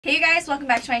Hey you guys, welcome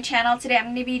back to my channel. Today I'm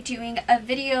going to be doing a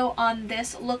video on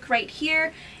this look right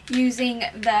here using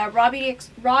the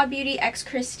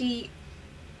RawBeautyKristi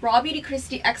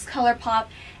X Colourpop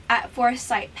at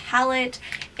Foresight palette.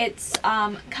 It's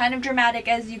kind of dramatic,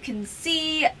 as you can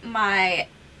see. I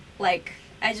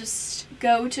just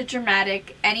go to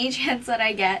dramatic any chance that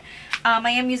I get. I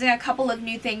am using a couple of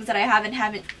new things that I haven't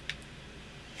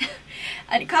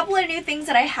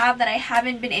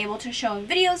been able to show in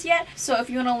videos yet. So if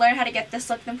you want to learn how to get this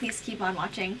look, then please keep on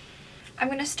watching. I'm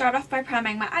going to start off by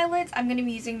priming my eyelids. I'm going to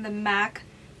be using the MAC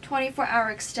 24-Hour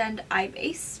Extend Eye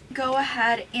Base. Go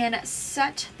ahead and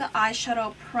set the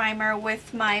eyeshadow primer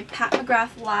with my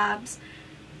Mcgrath Labs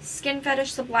Skinfetish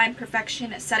Sublime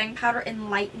Perfection Setting Powder in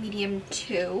Light Medium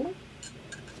 2.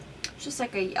 Just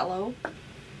like a yellow.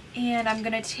 And I'm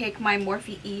going to take my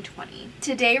Morphe E20.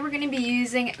 Today we're going to be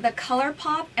using the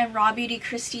Colourpop and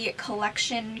RawBeautyKristi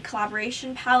Collection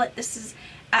Collaboration Palette. This is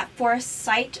at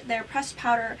Foresight, their pressed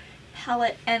powder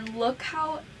palette, and look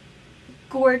how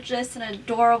gorgeous and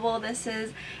adorable this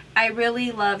is. I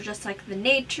really love just like the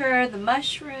nature, the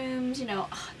mushrooms, you know,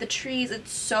 the trees.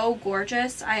 It's so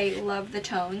gorgeous. I love the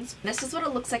tones. This is what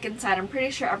it looks like inside. I'm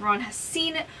pretty sure everyone has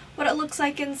seen what it looks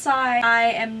like inside.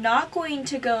 I am not going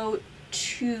to go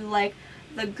to like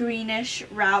the greenish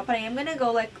route, but I am gonna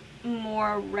go like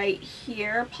more right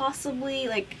here, possibly,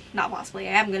 like not possibly,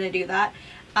 I am gonna do that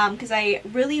because I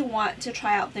really want to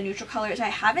try out the neutral colors. I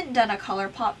haven't done a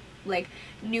Colourpop like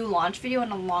new launch video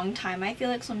in a long time, I feel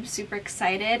like, so I'm super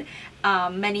excited.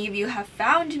 Many of you have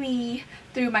found me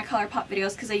through my Colourpop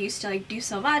videos because I used to like do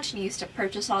so much and used to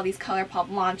purchase all these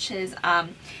Colourpop launches.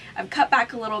 I've cut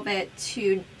back a little bit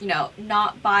to, you know,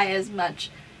 not buy as much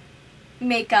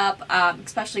makeup,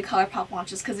 especially Colourpop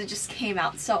launches, because it just came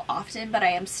out so often, but I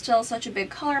am still such a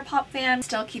big Colourpop fan.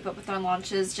 Still keep up with their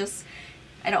launches, just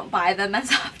I don't buy them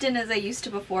as often as I used to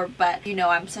before, but you know,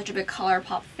 I'm such a big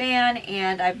Colourpop fan,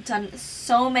 and I've done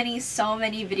so many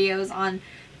videos on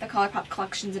the Colourpop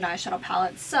collections and eyeshadow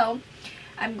palettes. So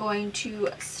I'm going to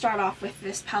start off with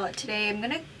this palette today. I'm going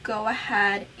to go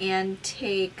ahead and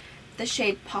take the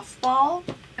shade Puffball.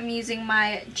 I'm using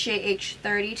my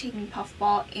JH30, taking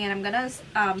Puffball, and I'm gonna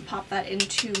pop that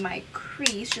into my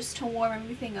crease just to warm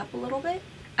everything up a little bit.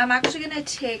 I'm actually gonna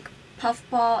take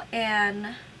Puffball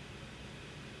and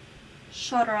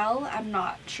Chaudrelle. I'm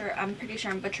not sure, I'm pretty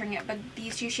sure I'm butchering it, but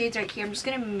these two shades right here, I'm just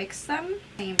gonna mix them.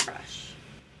 Same brush.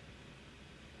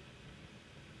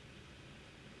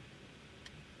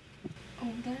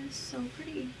 Oh, that is so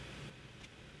pretty.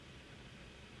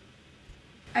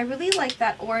 I really like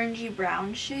that orangey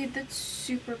brown shade. That's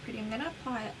super pretty. I'm going to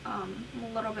apply a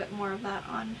little bit more of that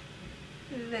on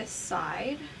this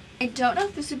side. I don't know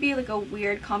if this would be like a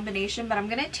weird combination, but I'm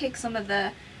going to take some of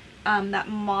the that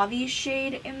mauve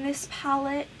shade in this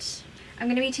palette. I'm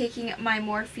going to be taking my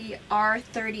Morphe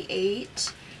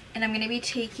R38, and I'm going to be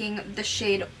taking the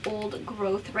shade Old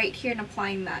Growth right here and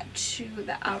applying that to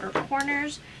the outer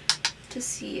corners to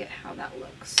see how that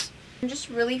looks. I'm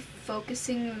just really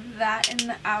focusing that in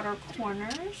the outer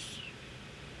corners.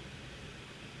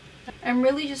 I'm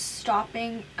really just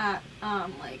stopping at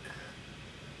like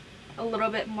a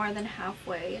little bit more than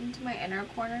halfway into my inner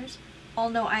corners. All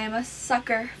know I am a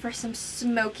sucker for some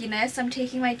smokiness. I'm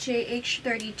taking my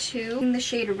JH32 in the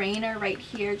shade Rainer right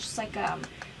here, just like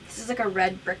this is like a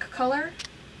red brick color,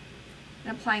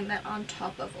 and applying that on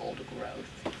top of Old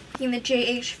Growth. Taking the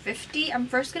JH50, I'm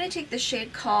first going to take the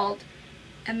shade called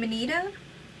Amanita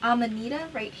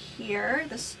right here,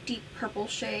 this deep purple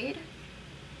shade,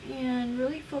 and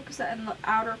really focus that in the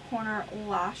outer corner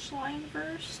lash line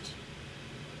first,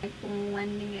 like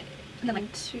blending it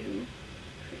into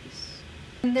crease.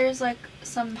 And there's like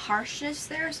some harshness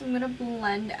there, so I'm gonna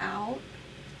blend out,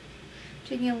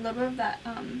 taking a little bit of that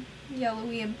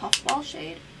yellowy and puffball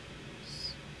shade.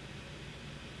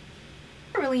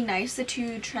 Really nice, the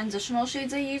two transitional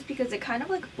shades I use, because it kind of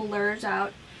like blurs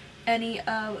out any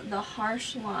of the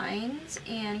harsh lines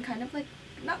and kind of like,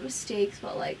 not mistakes,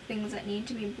 but like things that need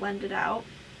to be blended out,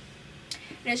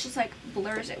 and it's just like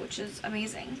blurs it, which is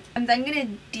amazing. I'm then gonna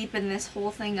deepen this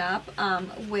whole thing up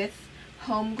with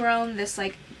Homegrown, this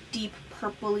like deep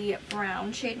purpley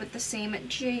brown shade with the same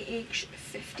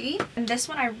JH50, and this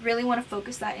one I really want to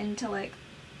focus that into like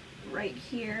right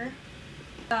here,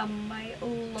 my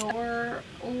lower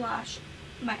lash,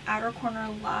 my outer corner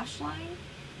lash line.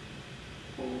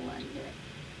 Blend it.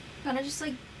 Kind of just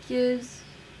like gives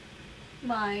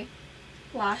my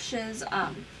lashes,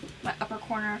 my upper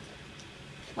corner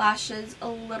lashes, a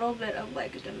little bit of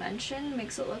like a dimension.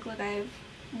 Makes it look like I have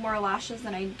more lashes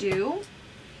than I do.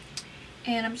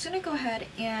 And I'm just going to go ahead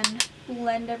and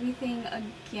blend everything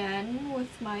again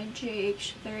with my JH30.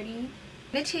 I'm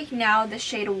going to take now the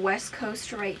shade West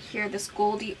Coast right here, this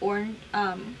goldy orange,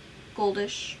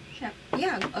 goldish,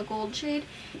 yeah, a gold shade,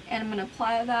 and I'm going to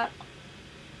apply that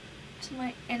to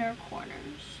my inner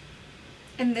corners.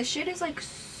 And this shade is like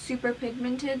super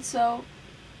pigmented, so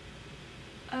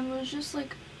I was just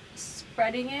like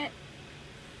spreading it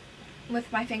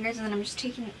with my fingers, and then I'm just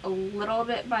taking a little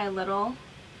bit by little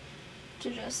to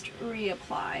just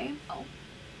reapply. Oh,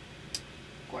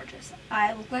 gorgeous.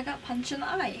 I look like a punch in the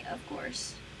eye, of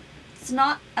course. It's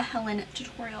not a Helen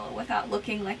tutorial without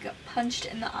looking like a punched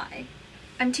in the eye.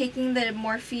 I'm taking the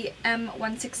Morphe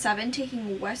M167,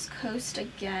 taking West Coast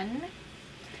again.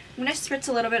 I'm going to spritz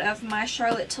a little bit of my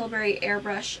Charlotte Tilbury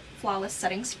Airbrush Flawless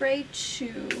Setting Spray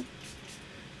to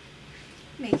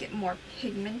make it more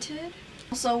pigmented.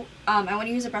 Also, I want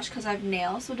to use a brush because I have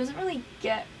nails, so it doesn't really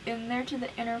get in there to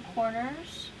the inner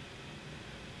corners.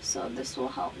 So this will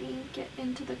help me get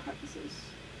into the crevices.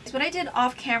 So what I did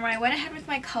off camera, I went ahead with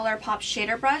my Colourpop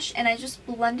shader brush and I just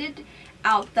blended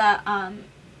out the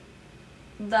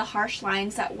harsh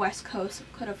lines that West Coast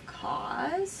could have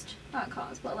caused. Not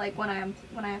caused, but like when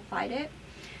I applied it.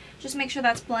 Just make sure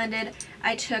that's blended.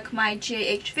 I took my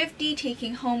JH50,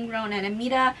 taking Homegrown and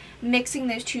Amita, mixing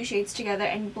those two shades together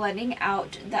and blending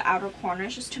out the outer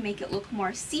corners just to make it look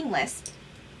more seamless.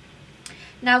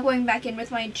 Now going back in with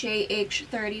my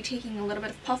JH30, taking a little bit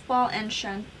of Puffball and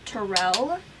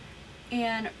Chanterelle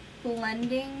and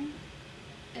blending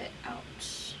it out.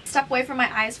 Step away from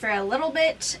my eyes for a little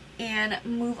bit and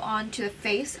move on to the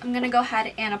face. I'm going to go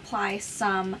ahead and apply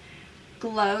some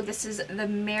Glow. This is the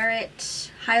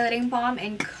Merit Highlighting Balm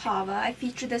in Cava. I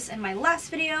featured this in my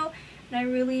last video and I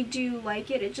really do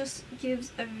like it. It just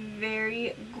gives a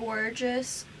very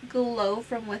gorgeous glow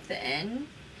from within.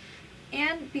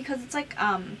 And because it's like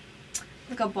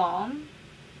a balm,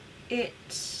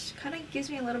 it kind of gives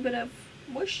me a little bit of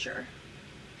moisture.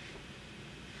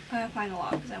 I'm applying a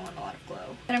lot because I want a lot of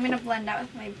glow. And I'm going to blend out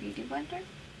with my Beauty Blender.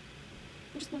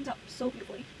 It just blends out so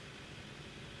beautifully.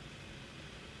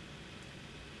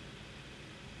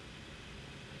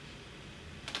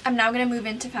 I'm now going to move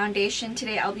into foundation.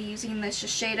 Today I'll be using the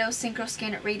Shiseido Synchro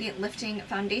Skin Radiant Lifting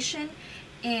Foundation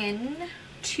in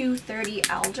 230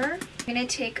 Alder. I'm going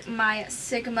to take my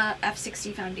Sigma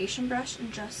F60 foundation brush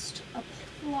and just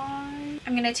apply.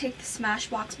 I'm going to take the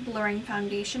Smashbox Blurring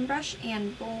Foundation brush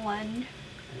and blend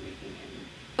everything in.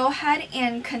 Go ahead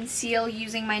and conceal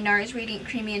using my NARS Radiant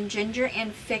Creamy and Ginger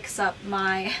and fix up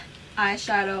my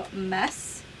eyeshadow mess.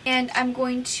 And I'm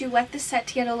going to let this set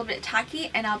to get a little bit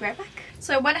tacky and I'll be right back.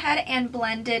 So I went ahead and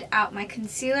blended out my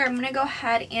concealer. I'm going to go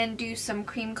ahead and do some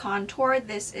cream contour.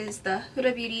 This is the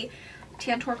Huda Beauty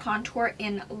Tantour Contour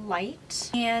in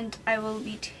Light. And I will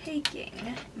be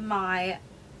taking my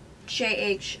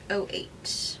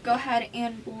JH08. Go ahead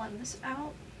and blend this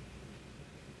out.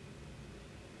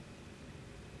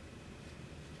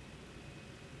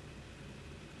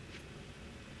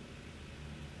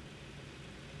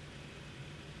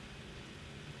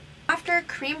 After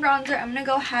cream bronzer, I'm going to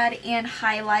go ahead and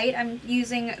highlight. I'm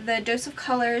using the Dose of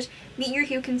Colors Meet Your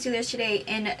Hue Concealers today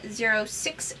in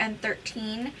 06 and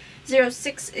 13.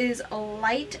 06 is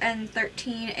light and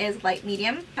 13 is light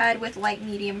medium. Head with light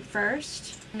medium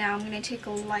first. Now I'm going to take a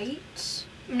light.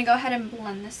 I'm going to go ahead and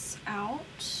blend this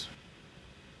out.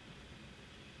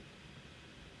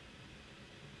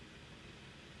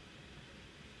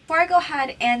 Before I go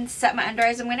ahead and set my under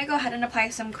eyes, I'm going to go ahead and apply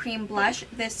some cream blush.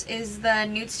 This is the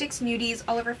Nudestix Nudies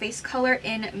All Over Face color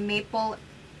in Maple,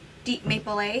 Deep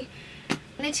Maple A. I'm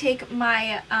going to take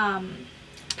my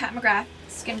Pat McGrath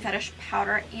Skinfetish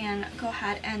powder and go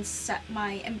ahead and set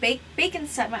my, bake and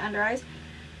set my under eyes.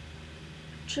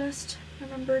 Just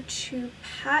remember to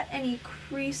pat any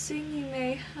creasing you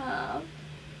may have.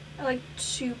 I like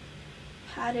to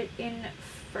pat it in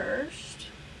first.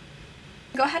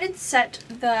 Go ahead and set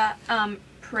the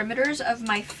perimeters of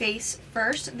my face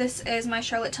first. This is my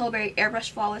Charlotte Tilbury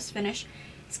Airbrush Flawless Finish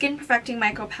Skin Perfecting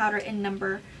Micro Powder in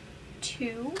number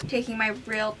 2. Taking my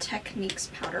Real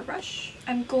Techniques powder brush.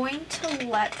 I'm going to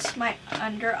let my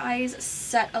under eyes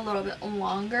set a little bit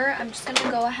longer. I'm just going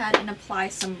to go ahead and apply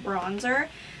some bronzer.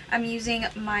 I'm using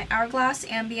my Hourglass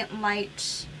Ambient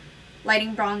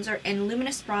Lighting Bronzer in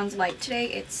Luminous Bronze Light today.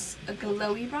 It's a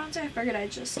glowy bronzer. I figured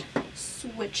I'd just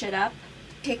switch it up.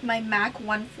 Take my MAC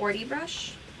 140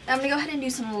 brush. Now I'm going to go ahead and do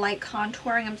some light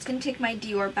contouring. I'm just going to take my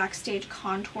Dior Backstage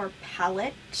Contour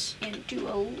Palette and do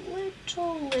a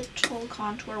little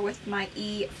contour with my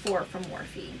E4 from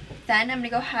Morphe. Then I'm going to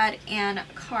go ahead and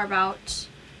carve out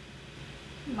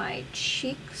my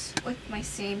cheeks with my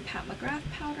same Pat McGrath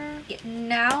powder.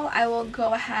 Now I will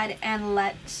go ahead and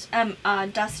let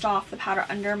dust off the powder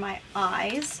under my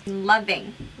eyes.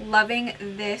 Loving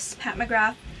this Pat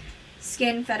McGrath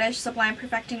Skinfetish Sublime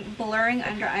Perfecting Blurring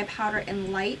Under Eye Powder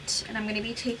in Light. And I'm going to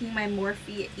be taking my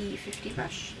Morphe E50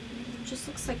 brush. It just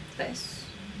looks like this.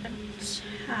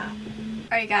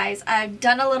 Alright guys, I've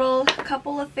done a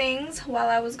couple of things while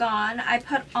I was gone. I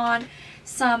put on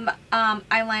some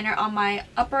eyeliner on my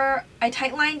upper, I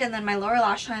tight lined, and then my lower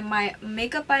lash line, my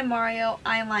Makeup by Mario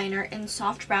eyeliner in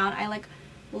soft brown. I like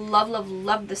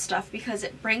love this stuff because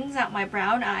it brings out my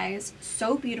brown eyes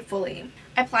so beautifully.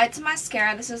 I applied some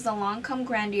mascara. This is the Lancome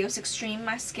Grandiose Extreme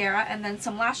Mascara, and then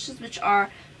some lashes, which are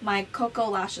my Cocoa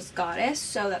Lashes Goddess.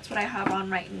 So that's what I have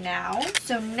on right now.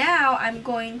 So now I'm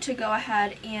going to go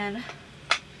ahead and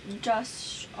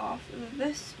dust off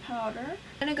this powder.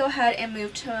 I'm gonna go ahead and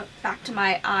move back to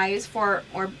my eyes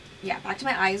going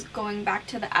back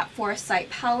to the At Foresight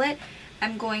palette.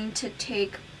 I'm going to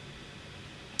take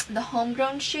the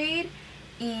Homegrown shade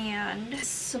and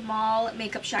small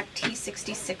Makeup Shack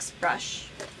T66 brush.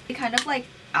 I kind of like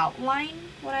outline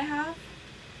what I have.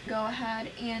 Go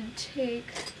ahead and take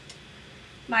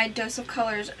my Dose of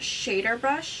Colors shader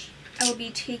brush. I will be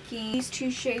taking these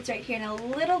two shades right here and a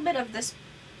little bit of this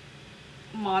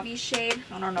mauve shade.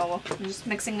 I don't know, I'm just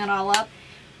mixing it all up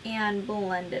and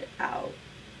blend it out.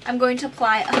 I'm going to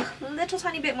apply a little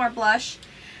tiny bit more blush.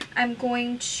 I'm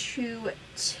going to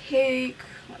take,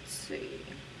 let's see,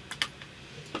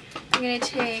 I'm going to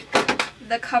take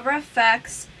the Cover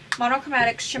FX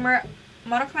Monochromatic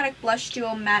Blush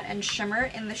Duo Matte and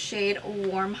Shimmer in the shade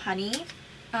Warm Honey.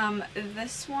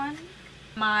 This one,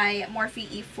 my Morphe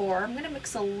E4. I'm going to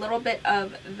mix a little bit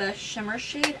of the shimmer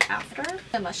shade after.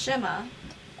 Shimmer.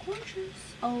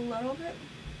 Gorgeous. A little bit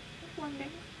of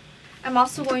blending. I'm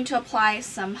also going to apply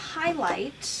some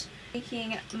highlight.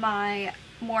 Taking my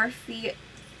Morphe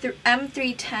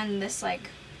M310, this like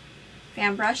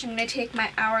fan brush. I'm going to take my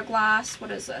Hourglass,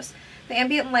 what is this? The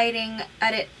Ambient Lighting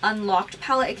Edit Unlocked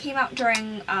palette. It came out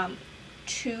during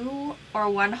 2 or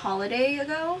 1 holiday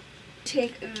ago.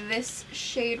 Take this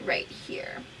shade right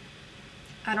here.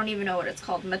 I don't even know what it's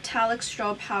called. Metallic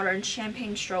Strobe Powder and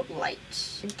Champagne Strobe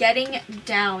Light. Getting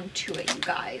down to it, you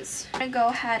guys. I'm going to go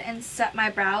ahead and set my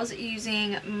brows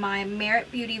using my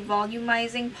Merit Beauty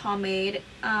Volumizing Pomade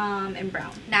in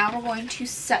brown. Now we're going to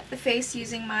set the face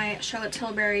using my Charlotte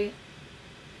Tilbury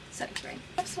setting spray.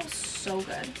 That smells so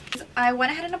good. I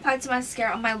went ahead and applied some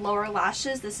mascara on my lower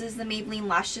lashes. This is the Maybelline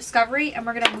Lash Discovery, and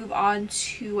we're going to move on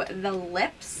to the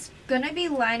lips. Gonna be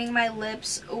lining my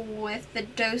lips with the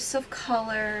Dose of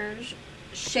Colors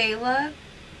Shyla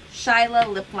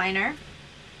lip liner.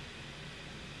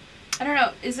 I don't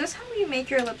know, is this how you make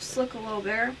your lips look a little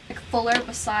bit like fuller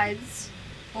besides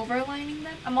overlining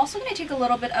them? I'm also going to take a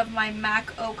little bit of my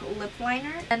MAC Oak lip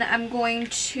liner, and I'm going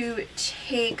to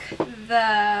take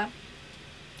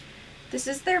this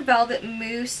is their Velvet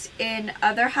Mousse in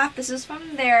Other Half. This is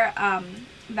from their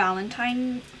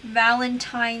Valentine's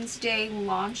Day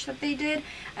launch that they did.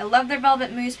 I love their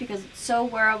Velvet Mousse because it's so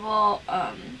wearable.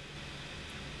 I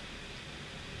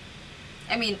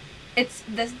mean,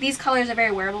 these colors are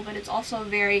very wearable, but it's also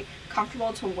very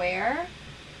comfortable to wear.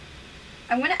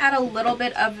 I'm going to add a little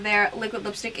bit of their liquid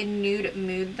lipstick in Nude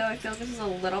Mood, though. I feel like this is a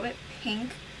little bit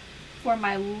pink for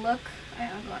my look I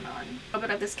have going on. A little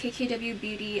bit of this KKW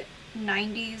Beauty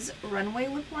 90s Runway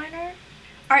lip liner.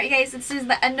 Alright guys, this is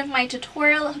the end of my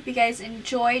tutorial. I hope you guys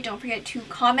enjoy. Don't forget to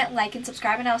comment, like, and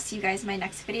subscribe, and I'll see you guys in my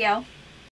next video.